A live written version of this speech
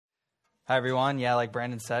Hi, everyone. Yeah, like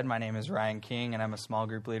Brandon said, my name is Ryan King, and I'm a small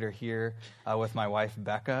group leader here with my wife,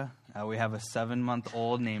 Becca. We have a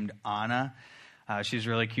 7-month-old named Anna. She's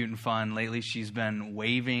really cute and fun. Lately, she's been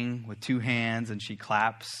waving with 2 hands, and she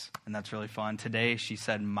claps, and that's really fun. Today, she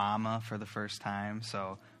said mama for the first time,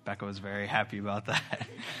 so Becca was very happy about that.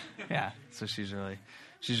 Yeah, so she's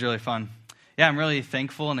really fun. Yeah, I'm really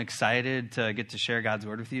thankful and excited to get to share God's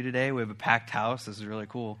Word with you today. We have a packed house. This is really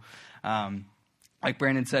cool. Like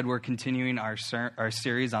Brandon said, we're continuing our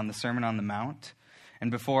series on the Sermon on the Mount.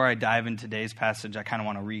 And before I dive into today's passage, I kind of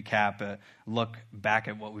want to recap, look back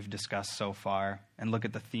at what we've discussed so far, and look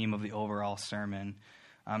at the theme of the overall sermon.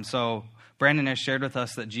 So Brandon has shared with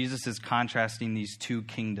us that Jesus is contrasting these 2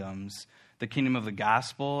 kingdoms, the kingdom of the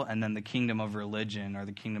gospel and then the kingdom of religion or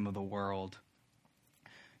the kingdom of the world.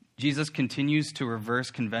 Jesus continues to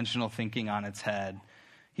reverse conventional thinking on its head.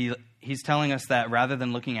 He's telling us that rather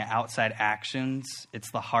than looking at outside actions, it's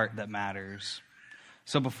the heart that matters.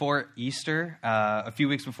 So before Easter, a few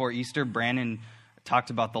weeks before Easter, Brandon talked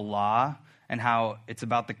about the law and how it's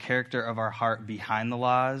about the character of our heart behind the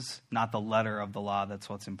laws, not the letter of the law. That's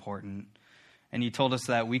what's important. And he told us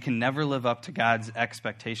that we can never live up to God's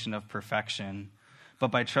expectation of perfection, but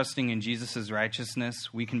by trusting in Jesus'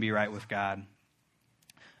 righteousness, we can be right with God.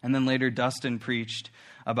 And then later, Dustin preached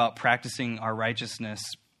about practicing our righteousness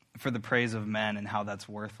for the praise of men and how that's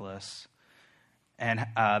worthless. And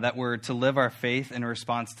that we're to live our faith in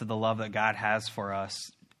response to the love that God has for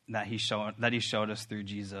us, that he showed us through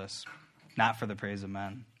Jesus, not for the praise of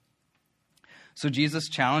men. So Jesus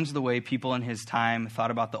challenged the way people in his time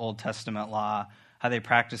thought about the Old Testament law, how they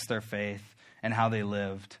practiced their faith, and how they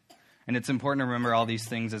lived. And it's important to remember all these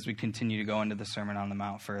things as we continue to go into the Sermon on the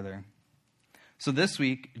Mount further. So this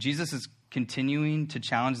week, Jesus is continuing to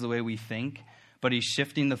challenge the way we think, but he's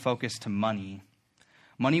shifting the focus to money.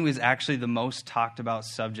 Money was actually the most talked about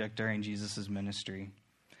subject during Jesus' ministry.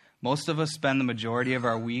 Most of us spend the majority of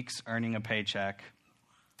our weeks earning a paycheck.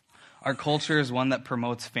 Our culture is one that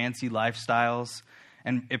promotes fancy lifestyles,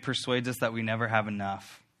 and it persuades us that we never have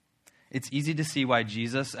enough. It's easy to see why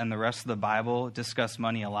Jesus and the rest of the Bible discuss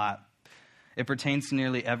money a lot. It pertains to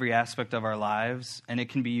nearly every aspect of our lives, and it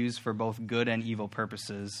can be used for both good and evil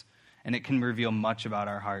purposes, and it can reveal much about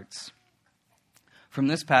our hearts. From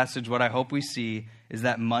this passage, what I hope we see is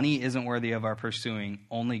that money isn't worthy of our pursuing,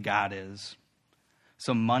 only God is.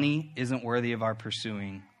 So money isn't worthy of our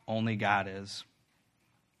pursuing, only God is.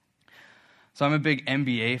 So I'm a big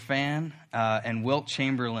NBA fan, and Wilt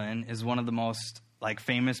Chamberlain is one of the most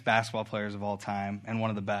famous basketball players of all time and one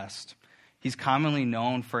of the best. He's commonly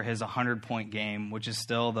known for his 100-point game, which is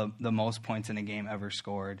still the most points in a game ever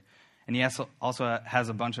scored. And he also has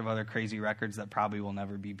a bunch of other crazy records that probably will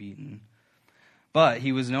never be beaten. But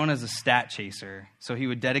he was known as a stat chaser, so he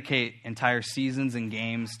would dedicate entire seasons and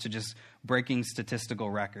games to just breaking statistical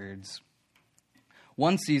records.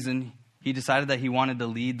 One season, he decided that he wanted to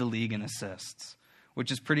lead the league in assists,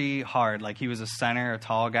 which is pretty hard. He was a center, a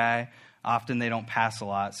tall guy. Often they don't pass a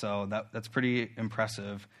lot, so that's pretty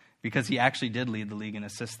impressive, because he actually did lead the league in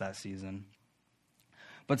assists that season.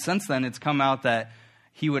 But since then, it's come out that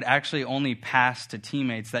he would actually only pass to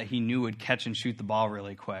teammates that he knew would catch and shoot the ball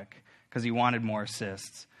really quick, because he wanted more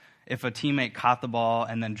assists. If a teammate caught the ball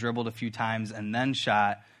and then dribbled a few times and then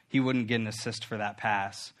shot, he wouldn't get an assist for that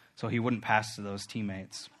pass, so he wouldn't pass to those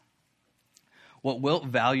teammates. What Wilt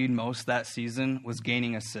valued most that season was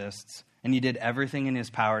gaining assists, and he did everything in his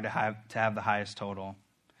power to have the highest total.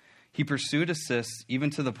 He pursued assists even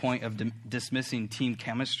to the point of dismissing team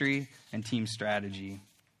chemistry and team strategy.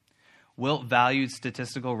 Wilt valued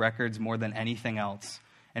statistical records more than anything else,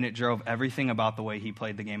 and it drove everything about the way he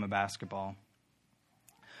played the game of basketball.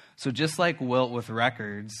 So just like Wilt with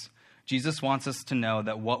records, Jesus wants us to know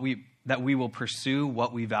that we will pursue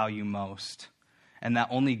what we value most, and that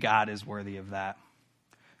only God is worthy of that.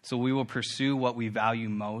 So we will pursue what we value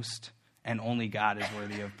most, and only God is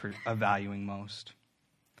worthy of valuing most.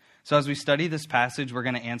 So as we study this passage, we're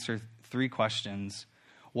going to answer 3 questions.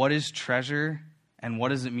 What is treasure, and what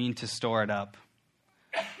does it mean to store it up?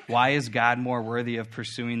 Why is God more worthy of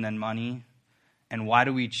pursuing than money? And why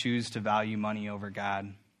do we choose to value money over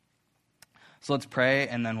God? So let's pray,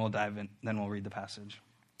 and then we'll dive in. Then we'll read the passage.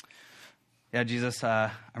 Yeah, Jesus,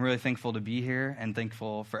 I'm really thankful to be here and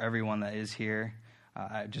thankful for everyone that is here.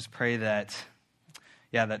 I just pray that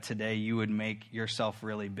today you would make yourself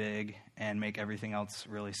really big and make everything else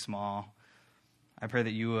really small. I pray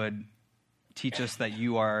that you would teach us that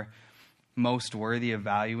you are most worthy of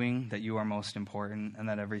valuing, that you are most important, and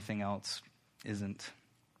that everything else isn't.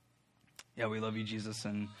 Yeah, we love you, Jesus,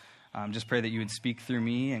 and just pray that you would speak through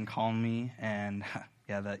me and calm me, and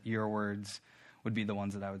that your words would be the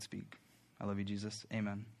ones that I would speak. I love you, Jesus.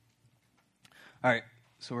 Amen. All right,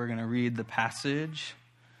 so we're going to read the passage.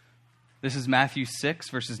 This is Matthew 6,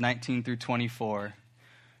 verses 19 through 24.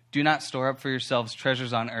 Do not store up for yourselves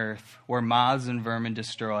treasures on earth, where moths and vermin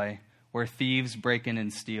destroy, where thieves break in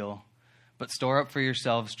and steal. But store up for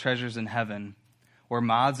yourselves treasures in heaven, where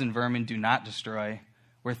moths and vermin do not destroy,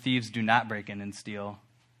 where thieves do not break in and steal.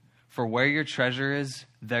 For where your treasure is,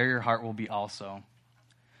 there your heart will be also.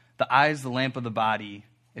 The eye is the lamp of the body.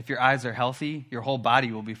 If your eyes are healthy, your whole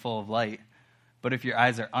body will be full of light. But if your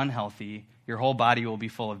eyes are unhealthy, your whole body will be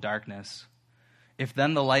full of darkness. If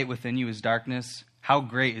then the light within you is darkness, how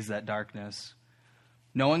great is that darkness?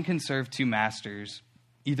 No one can serve two masters.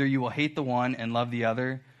 Either you will hate the one and love the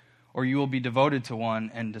other, or you will be devoted to one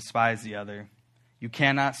and despise the other. You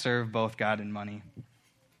cannot serve both God and money.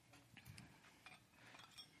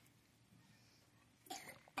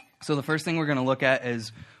 So the first thing we're going to look at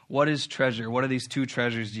is, what is treasure? What are these two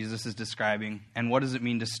treasures Jesus is describing, and what does it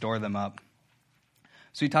mean to store them up?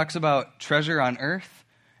 So he talks about treasure on earth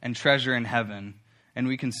and treasure in heaven. And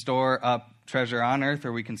we can store up treasure on earth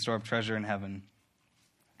or we can store up treasure in heaven.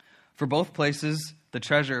 For both places, the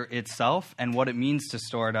treasure itself and what it means to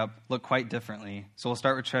store it up look quite differently. So we'll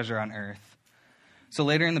start with treasure on earth. So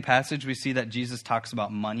later in the passage, we see that Jesus talks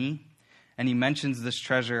about money. And he mentions this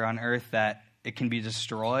treasure on earth that it can be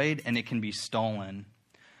destroyed and it can be stolen.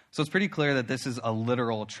 So it's pretty clear that this is a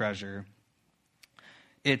literal treasure.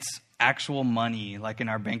 It's actual money, like in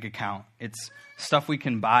our bank account. It's stuff we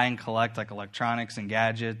can buy and collect, like electronics and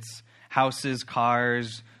gadgets, houses,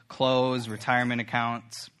 cars, clothes, retirement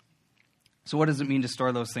accounts. So what does it mean to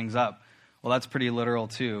store those things up? Well, that's pretty literal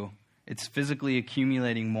too. It's physically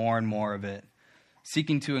accumulating more and more of it,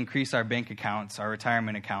 seeking to increase our bank accounts, our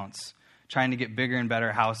retirement accounts, trying to get bigger and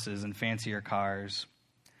better houses and fancier cars.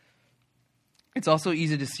 It's also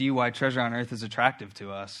easy to see why treasure on earth is attractive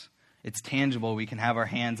to us. It's tangible. We can have our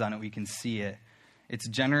hands on it. We can see it. It's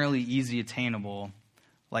generally easy attainable.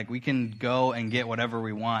 Like we can go and get whatever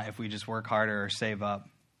we want if we just work harder or save up.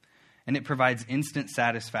 And it provides instant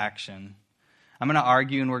satisfaction. I'm going to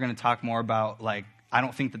argue, and we're going to talk more about, I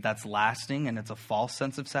don't think that that's lasting and it's a false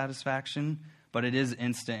sense of satisfaction, but it is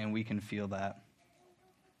instant and we can feel that.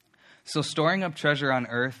 So storing up treasure on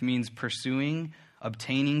earth means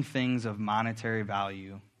obtaining things of monetary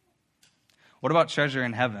value. What about treasure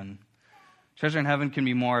in heaven? Treasure in heaven can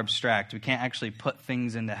be more abstract. We can't actually put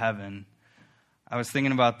things into heaven. I was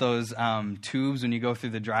thinking about those tubes when you go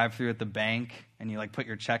through the drive-thru at the bank and you put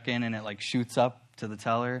your check in and it shoots up to the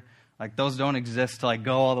teller. Those don't exist to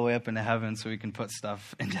go all the way up into heaven so we can put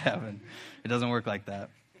stuff into heaven. It doesn't work like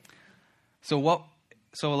that. So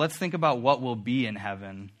let's think about what will be in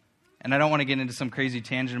heaven. And I don't want to get into some crazy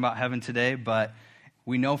tangent about heaven today, but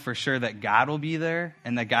we know for sure that God will be there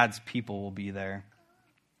and that God's people will be there.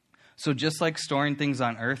 So just like storing things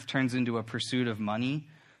on earth turns into a pursuit of money,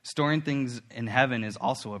 storing things in heaven is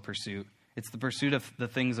also a pursuit. It's the pursuit of the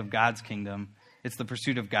things of God's kingdom. It's the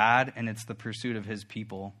pursuit of God, and it's the pursuit of his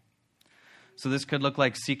people. So this could look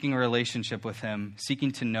like seeking a relationship with him,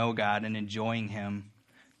 seeking to know God and enjoying him,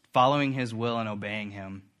 following his will and obeying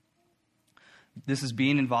him. This is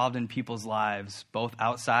being involved in people's lives, both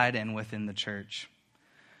outside and within the church.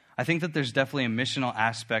 I think that there's definitely a missional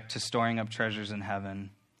aspect to storing up treasures in heaven.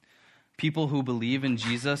 People who believe in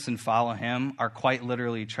Jesus and follow him are quite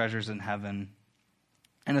literally treasures in heaven.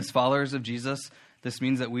 And as followers of Jesus, this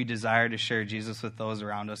means that we desire to share Jesus with those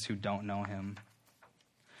around us who don't know him.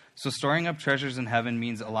 So storing up treasures in heaven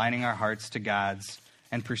means aligning our hearts to God's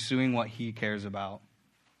and pursuing what he cares about.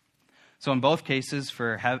 So in both cases,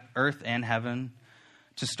 for earth and heaven,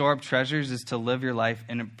 to store up treasures is to live your life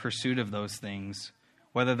in pursuit of those things,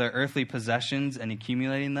 whether they're earthly possessions and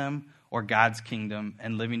accumulating them, or God's kingdom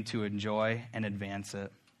and living to enjoy and advance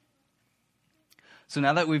it. So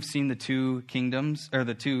now that we've seen the two kingdoms, or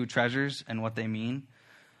the two treasures and what they mean,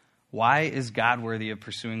 why is God worthy of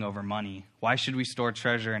pursuing over money? Why should we store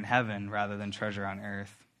treasure in heaven rather than treasure on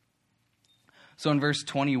earth? So in verse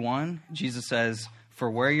 21, Jesus says,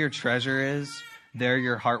 "For where your treasure is, there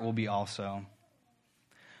your heart will be also."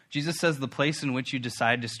 Jesus says the place in which you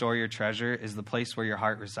decide to store your treasure is the place where your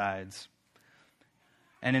heart resides.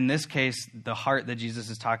 And in this case, the heart that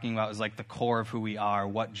Jesus is talking about is the core of who we are,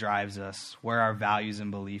 what drives us, where our values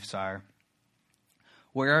and beliefs are.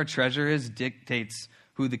 Where our treasure is dictates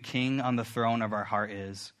who the king on the throne of our heart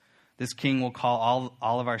is. This king will call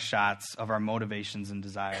all of our shots of our motivations and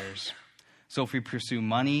desires. So if we pursue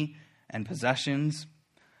money and possessions,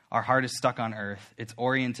 our heart is stuck on earth. It's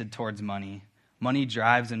oriented towards money. Money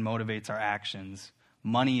drives and motivates our actions.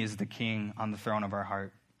 Money is the king on the throne of our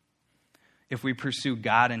heart. If we pursue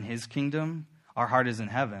God and his kingdom, our heart is in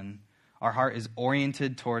heaven. Our heart is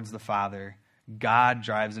oriented towards the Father. God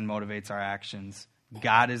drives and motivates our actions.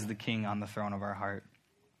 God is the king on the throne of our heart.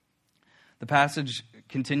 The passage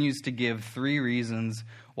continues to give 3 reasons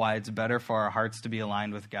why it's better for our hearts to be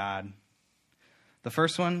aligned with God. The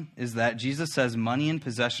first one is that Jesus says money and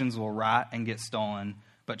possessions will rot and get stolen,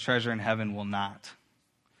 but treasure in heaven will not.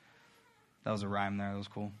 That was a rhyme there. That was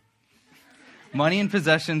cool. Money and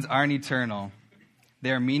possessions aren't eternal.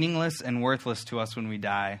 They are meaningless and worthless to us when we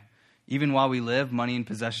die. Even while we live, money and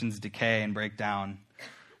possessions decay and break down.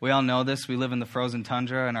 We all know this. We live in the frozen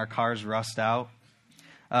tundra and our cars rust out.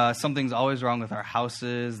 Something's always wrong with our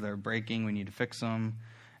houses. They're breaking. We need to fix them.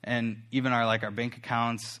 And even our bank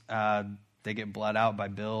accounts, they get bled out by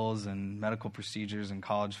bills and medical procedures and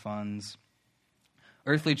college funds.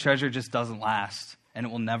 Earthly treasure just doesn't last, and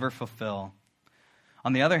it will never fulfill.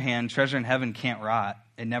 On the other hand, treasure in heaven can't rot.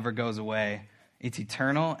 It never goes away. It's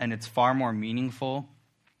eternal, and it's far more meaningful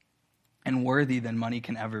and worthy than money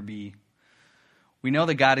can ever be. We know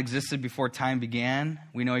that God existed before time began.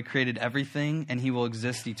 We know he created everything, and he will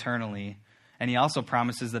exist eternally. And he also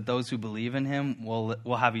promises that those who believe in him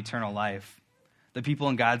will have eternal life. The people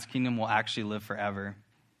in God's kingdom will actually live forever.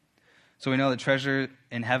 So we know that treasure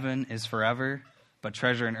in heaven is forever, but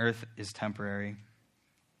treasure in earth is temporary.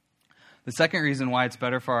 The second reason why it's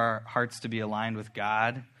better for our hearts to be aligned with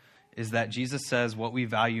God is that Jesus says what we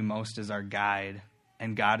value most is our guide,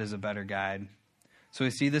 and God is a better guide. So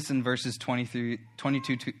we see this in verses 22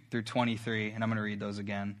 through 23, and I'm going to read those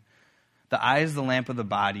again. The eye is the lamp of the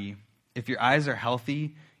body. If your eyes are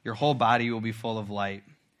healthy, your whole body will be full of light.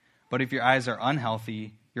 But if your eyes are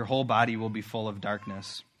unhealthy, your whole body will be full of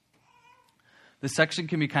darkness. This section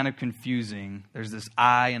can be kind of confusing. There's this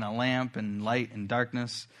eye and a lamp and light and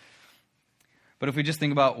darkness. But if we just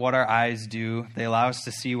think about what our eyes do, they allow us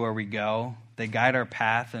to see where we go. They guide our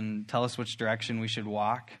path and tell us which direction we should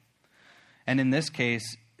walk. And in this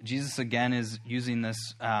case, Jesus again is using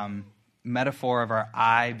this metaphor of our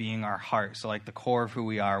eye being our heart. So like the core of who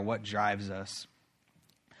we are, what drives us.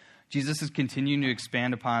 Jesus is continuing to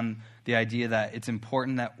expand upon the idea that it's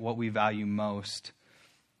important that what we value most,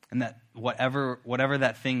 and that whatever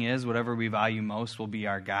that thing is, whatever we value most will be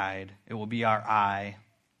our guide. It will be our eye.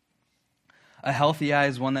 A healthy eye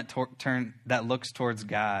is one that looks towards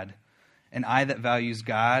God, an eye that values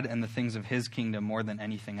God and the things of his kingdom more than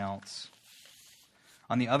anything else.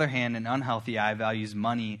 On the other hand, an unhealthy eye values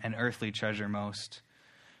money and earthly treasure most.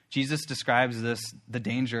 Jesus describes the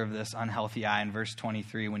danger of this unhealthy eye in verse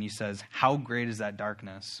 23 when he says, "How great is that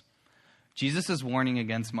darkness?" Jesus is warning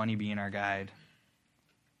against money being our guide.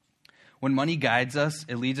 When money guides us,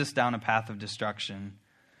 it leads us down a path of destruction.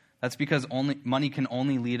 That's because money can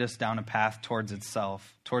only lead us down a path towards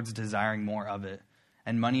itself, towards desiring more of it.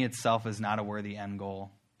 And money itself is not a worthy end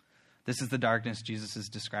goal. This is the darkness Jesus is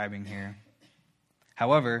describing here.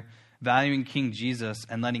 However, valuing King Jesus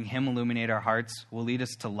and letting him illuminate our hearts will lead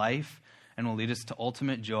us to life and will lead us to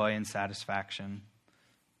ultimate joy and satisfaction.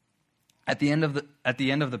 At the end of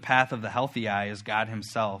the path of the healthy eye is God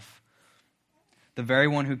himself, the very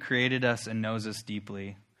one who created us and knows us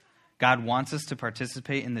deeply. God wants us to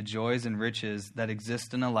participate in the joys and riches that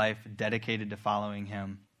exist in a life dedicated to following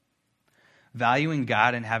him. Valuing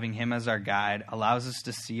God and having him as our guide allows us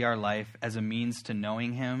to see our life as a means to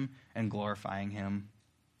knowing him and glorifying him.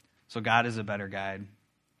 So God is a better guide.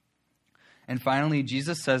 And finally,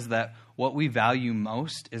 Jesus says that what we value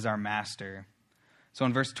most is our master. So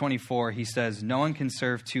in verse 24, he says, "No one can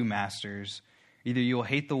serve 2 masters. Either you will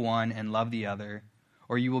hate the one and love the other,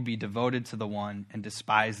 or you will be devoted to the one and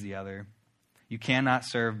despise the other. You cannot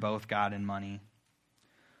serve both God and money."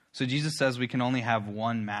 So Jesus says we can only have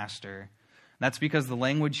one master. That's because the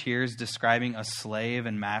language here is describing a slave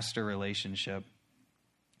and master relationship.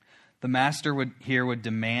 The master would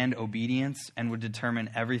demand obedience and would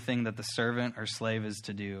determine everything that the servant or slave is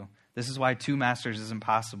to do. This is why 2 masters is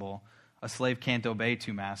impossible. A slave can't obey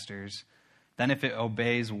 2 masters. Then if it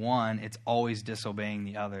obeys one, it's always disobeying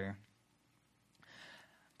the other.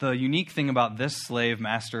 The unique thing about this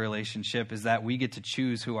slave-master relationship is that we get to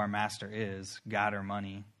choose who our master is, God or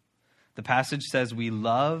money. The passage says we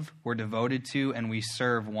love, we're devoted to, and we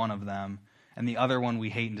serve one of them, and the other one we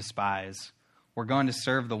hate and despise. We're going to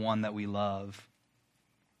serve the one that we love.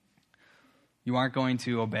 You aren't going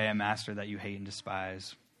to obey a master that you hate and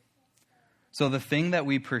despise. So the thing that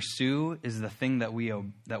we pursue is the thing that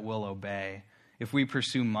we'll obey. If we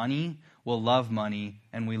pursue money, we'll love money,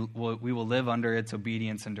 and we will live under its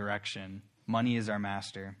obedience and direction. Money is our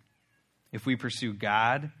master. If we pursue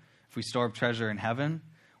God, if we store up treasure in heaven,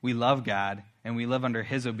 we love God, and we live under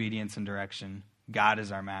his obedience and direction. God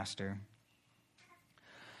is our master.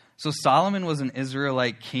 So Solomon was an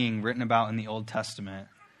Israelite king written about in the Old Testament.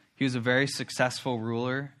 He was a very successful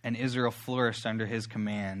ruler, and Israel flourished under his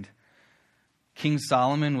command. King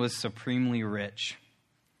Solomon was supremely rich.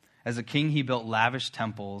 As a king, he built lavish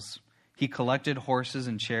temples. He collected horses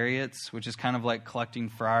and chariots, which is kind of like collecting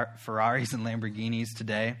Ferraris and Lamborghinis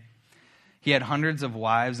today. He had hundreds of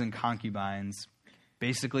wives and concubines.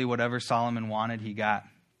 Basically, whatever Solomon wanted, he got.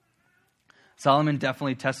 Solomon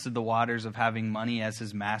definitely tested the waters of having money as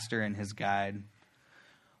his master and his guide.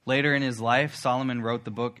 Later in his life, Solomon wrote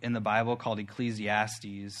the book in the Bible called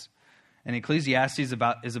Ecclesiastes. And Ecclesiastes is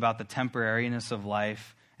about the temporariness of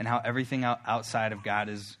life and how everything outside of God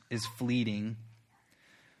is fleeting.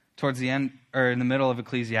 Towards the end, or in the middle of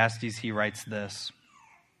Ecclesiastes, he writes this: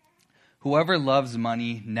 "Whoever loves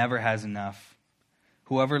money never has enough.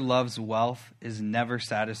 Whoever loves wealth is never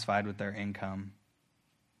satisfied with their income."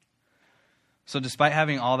 So despite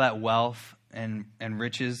having all that wealth and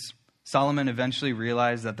riches, Solomon eventually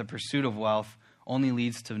realized that the pursuit of wealth only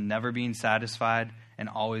leads to never being satisfied and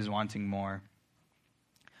always wanting more.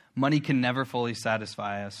 Money can never fully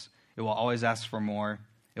satisfy us. It will always ask for more.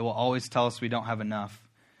 It will always tell us we don't have enough.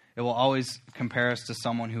 It will always compare us to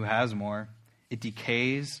someone who has more. It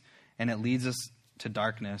decays and it leads us to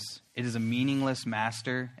darkness. It is a meaningless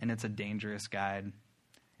master and it's a dangerous guide.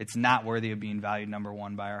 It's not worthy of being valued number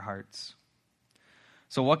one by our hearts.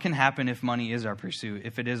 So what can happen if money is our pursuit,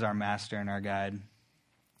 if it is our master and our guide?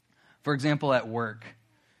 For example, at work,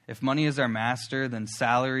 if money is our master, then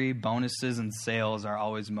salary, bonuses, and sales are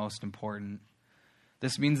always most important.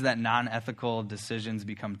 This means that non-ethical decisions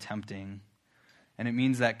become tempting. And it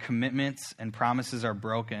means that commitments and promises are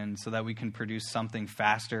broken so that we can produce something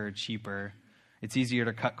faster or cheaper. It's easier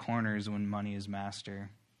to cut corners when money is master.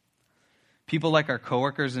 People like our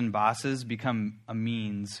coworkers and bosses become a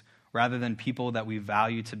means rather than people that we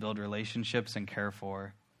value to build relationships and care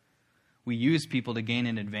for. We use people to gain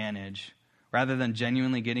an advantage rather than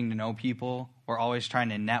genuinely getting to know people or always trying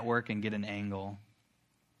to network and get an angle.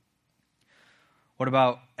 What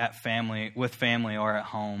about with family or at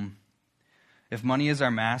home? If money is our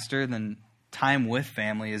master, then time with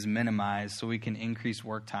family is minimized so we can increase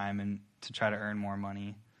work time and to try to earn more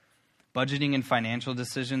money. Budgeting and financial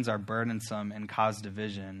decisions are burdensome and cause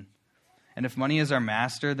division. And if money is our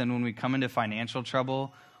master, then when we come into financial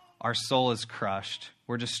trouble, our soul is crushed.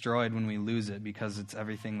 We're destroyed when we lose it because it's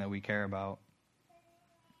everything that we care about.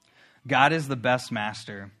 God is the best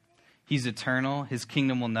master. He's eternal. His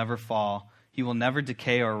kingdom will never fall. He will never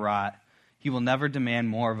decay or rot. He will never demand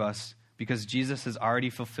more of us because Jesus has already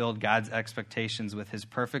fulfilled God's expectations with his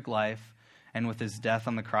perfect life and with his death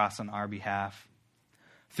on the cross on our behalf.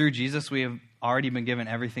 Through Jesus, we have already been given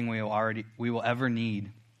everything we will ever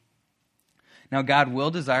need. Now, God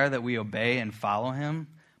will desire that we obey and follow him,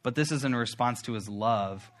 but this is in response to his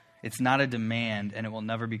love. It's not a demand, and it will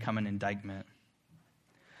never become an indictment.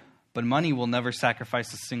 But money will never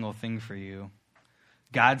sacrifice a single thing for you.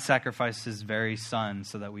 God sacrificed his very son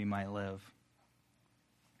so that we might live.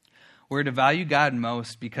 We're to value God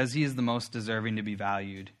most because he is the most deserving to be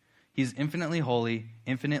valued. He is infinitely holy,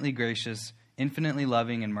 infinitely gracious, infinitely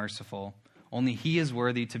loving and merciful. Only he is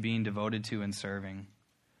worthy to being devoted to and serving.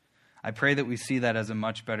 I pray that we see that as a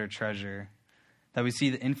much better treasure, that we see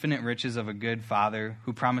the infinite riches of a good Father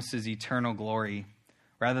who promises eternal glory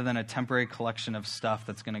rather than a temporary collection of stuff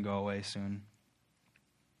that's going to go away soon.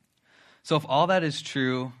 So if all that is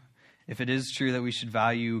true, if it is true that we should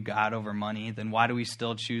value God over money, then why do we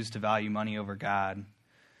still choose to value money over God?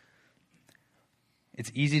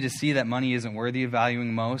 It's easy to see that money isn't worthy of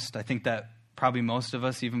valuing most. I think that probably most of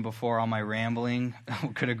us, even before all my rambling,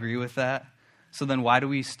 could agree with that. So then why do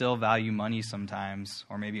we still value money sometimes,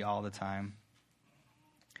 or maybe all the time?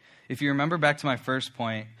 If you remember back to my first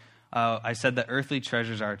point, I said that earthly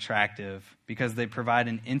treasures are attractive because they provide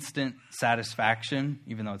an instant satisfaction,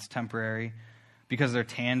 even though it's temporary, because they're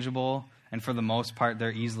tangible, and for the most part,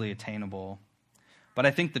 they're easily attainable. But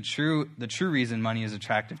I think the true reason money is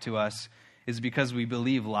attractive to us is because we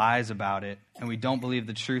believe lies about it, and we don't believe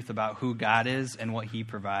the truth about who God is and what he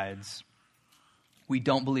provides. We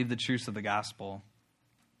don't believe the truths of the gospel.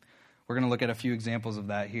 We're going to look at a few examples of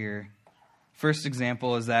that here. First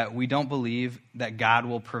example is that we don't believe that God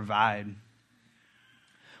will provide.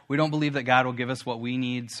 We don't believe that God will give us what we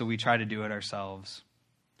need, so we try to do it ourselves.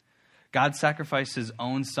 God sacrificed his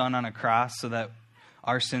own son on a cross so that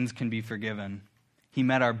our sins can be forgiven. He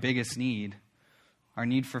met our biggest need, our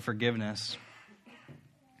need for forgiveness.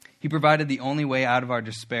 He provided the only way out of our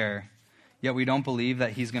despair, yet we don't believe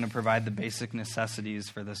that he's going to provide the basic necessities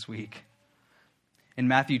for this week. In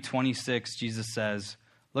Matthew 26, Jesus says,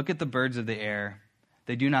 "Look at the birds of the air.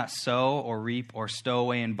 They do not sow or reap or stow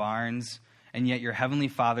away in barns, and yet your heavenly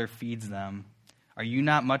Father feeds them. Are you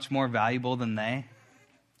not much more valuable than they?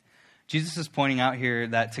 Jesus is pointing out here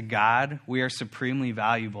that to God, we are supremely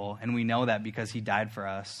valuable, and we know that because he died for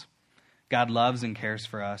us. God loves and cares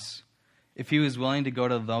for us. If he was willing to go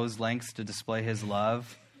to those lengths to display his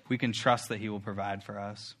love, we can trust that he will provide for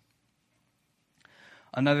us.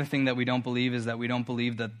 Another thing that we don't believe is that we don't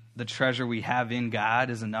believe that the treasure we have in God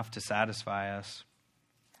is enough to satisfy us.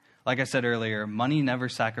 Like I said earlier, money never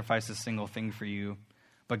sacrificed a single thing for you,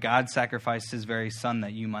 but God sacrificed his very son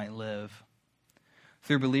that you might live.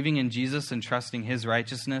 Through believing in Jesus and trusting his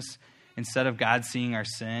righteousness, instead of God seeing our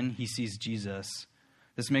sin, he sees Jesus.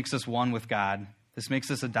 This makes us one with God. This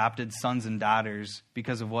makes us adopted sons and daughters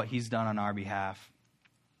because of what he's done on our behalf.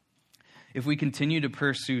 If we continue to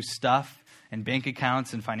pursue stuff and bank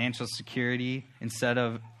accounts and financial security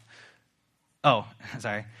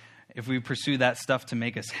if we pursue that stuff to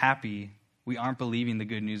make us happy, we aren't believing the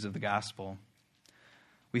good news of the gospel.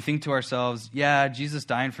 We think to ourselves, yeah, Jesus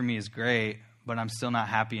dying for me is great, but I'm still not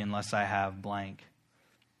happy unless I have blank.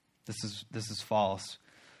 This is false.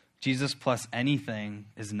 Jesus plus anything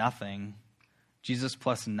is nothing. Jesus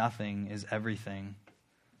plus nothing is everything.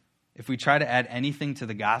 If we try to add anything to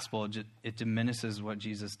the gospel, it diminishes what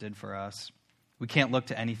Jesus did for us. We can't look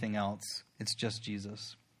to anything else. It's just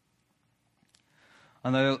Jesus.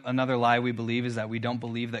 Another lie we believe is that we don't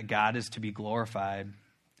believe that God is to be glorified.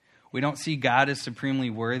 We don't see God as supremely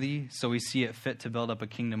worthy, so we see it fit to build up a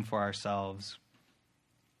kingdom for ourselves.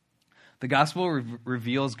 The gospel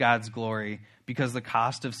reveals God's glory because the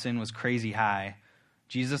cost of sin was crazy high.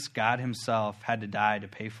 Jesus, God himself, had to die to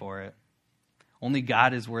pay for it. Only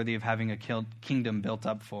God is worthy of having a kingdom built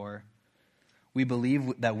up for. We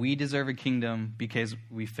believe that we deserve a kingdom because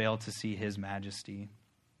we fail to see his majesty.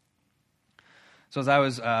 So as I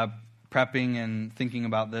was prepping and thinking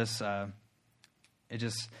about this, it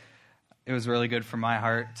was really good for my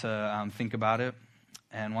heart to think about it.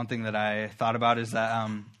 And one thing that I thought about is that,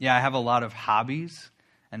 I have a lot of hobbies,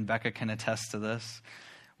 and Becca can attest to this.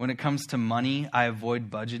 When it comes to money, I avoid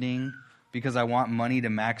budgeting because I want money to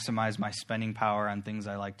maximize my spending power on things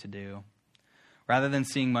I like to do. Rather than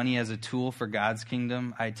seeing money as a tool for God's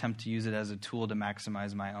kingdom, I attempt to use it as a tool to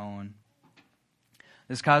maximize my own.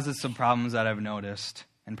 This causes some problems that I've noticed,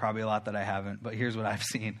 and probably a lot that I haven't, but here's what I've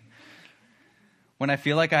seen. When I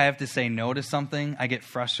feel like I have to say no to something, I get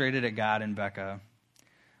frustrated at God and Becca.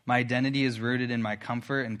 My identity is rooted in my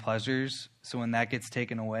comfort and pleasures, so when that gets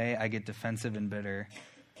taken away, I get defensive and bitter.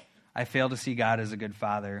 I fail to see God as a good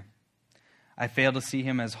father. I fail to see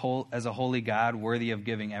him as a holy God worthy of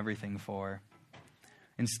giving everything for.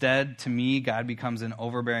 Instead, to me, God becomes an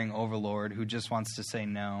overbearing overlord who just wants to say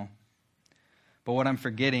no. But what I'm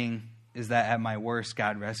forgetting is that at my worst,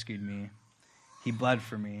 God rescued me. He bled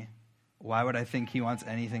for me. Why would I think he wants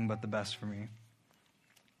anything but the best for me?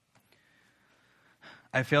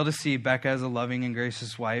 I fail to see Becca as a loving and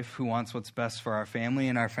gracious wife who wants what's best for our family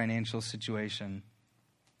and our financial situation.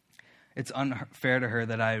 It's unfair to her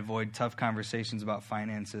that I avoid tough conversations about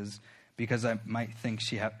finances because I might think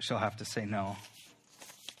she'll have to say no.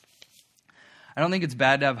 I don't think it's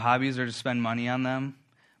bad to have hobbies or to spend money on them,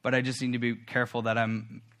 but I just need to be careful that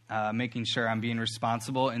I'm making sure I'm being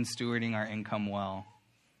responsible and stewarding our income well.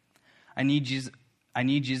 I need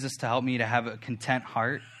Jesus to help me to have a content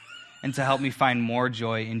heart and to help me find more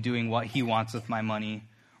joy in doing what he wants with my money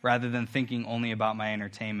rather than thinking only about my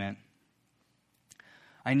entertainment.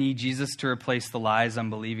 I need Jesus to replace the lies I'm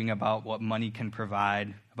believing about what money can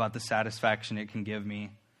provide, about the satisfaction it can give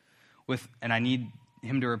me. And I need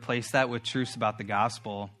him to replace that with truths about the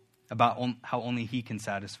gospel, about how only he can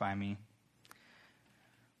satisfy me.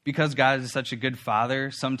 Because God is such a good father,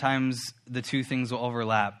 sometimes the two things will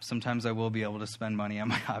overlap. Sometimes I will be able to spend money on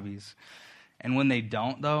my hobbies. And when they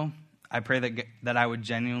don't, though, I pray that I would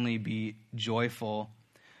genuinely be joyful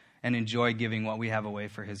and enjoy giving what we have away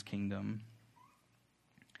for his kingdom.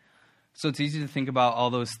 So it's easy to think about all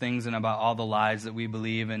those things and about all the lies that we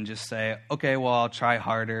believe and just say, okay, well, I'll try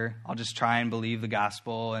harder. I'll just try and believe the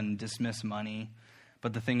gospel and dismiss money.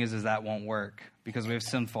 But the thing is that won't work because we have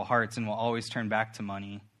sinful hearts and we'll always turn back to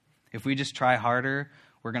money. If we just try harder,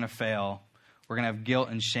 we're going to fail. We're going to have guilt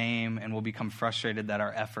and shame, and we'll become frustrated that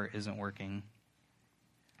our effort isn't working.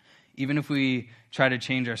 Even if we try to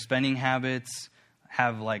change our spending habits,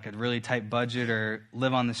 have like a really tight budget, or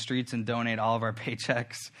live on the streets and donate all of our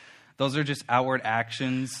paychecks, those are just outward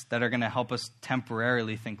actions that are going to help us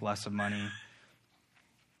temporarily think less of money.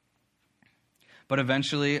 But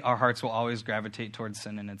eventually, our hearts will always gravitate towards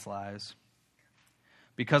sin and its lies.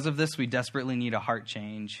 Because of this, we desperately need a heart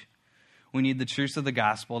change. We need the truths of the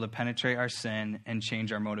gospel to penetrate our sin and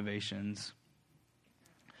change our motivations.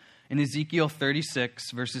 In Ezekiel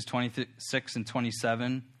 36, verses 26 and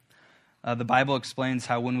 27, the Bible explains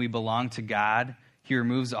how when we belong to God, he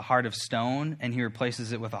removes a heart of stone and he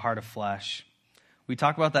replaces it with a heart of flesh. We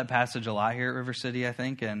talk about that passage a lot here at River City, I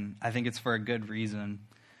think, and I think it's for a good reason.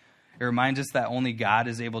 It reminds us that only God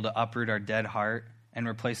is able to uproot our dead heart and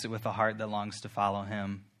replace it with a heart that longs to follow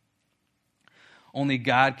him. Only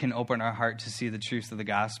God can open our heart to see the truths of the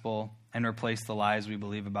gospel and replace the lies we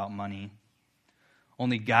believe about money.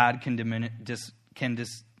 Only God can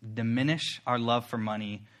diminish our love for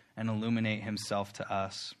money and illuminate himself to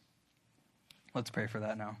us. Let's pray for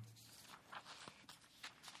that now.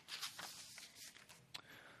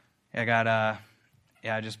 Yeah, God,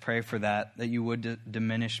 I just pray for that you would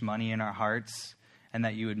diminish money in our hearts and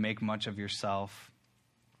that you would make much of yourself.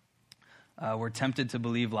 We're tempted to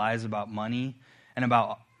believe lies about money and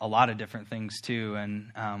about a lot of different things too,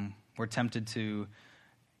 and we're tempted to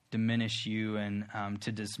diminish you and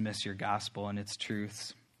to dismiss your gospel and its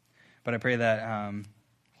truths. But I pray that,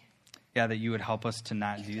 that you would help us to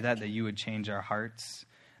not do that you would change our hearts,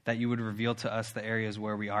 that you would reveal to us the areas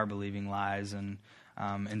where we are believing lies and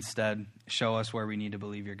instead show us where we need to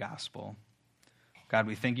believe your gospel. God,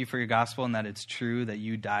 we thank you for your gospel and that it's true that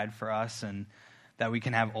you died for us and that we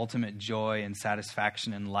can have ultimate joy and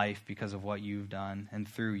satisfaction in life because of what you've done and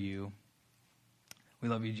through you. We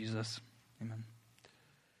love you, Jesus. Amen.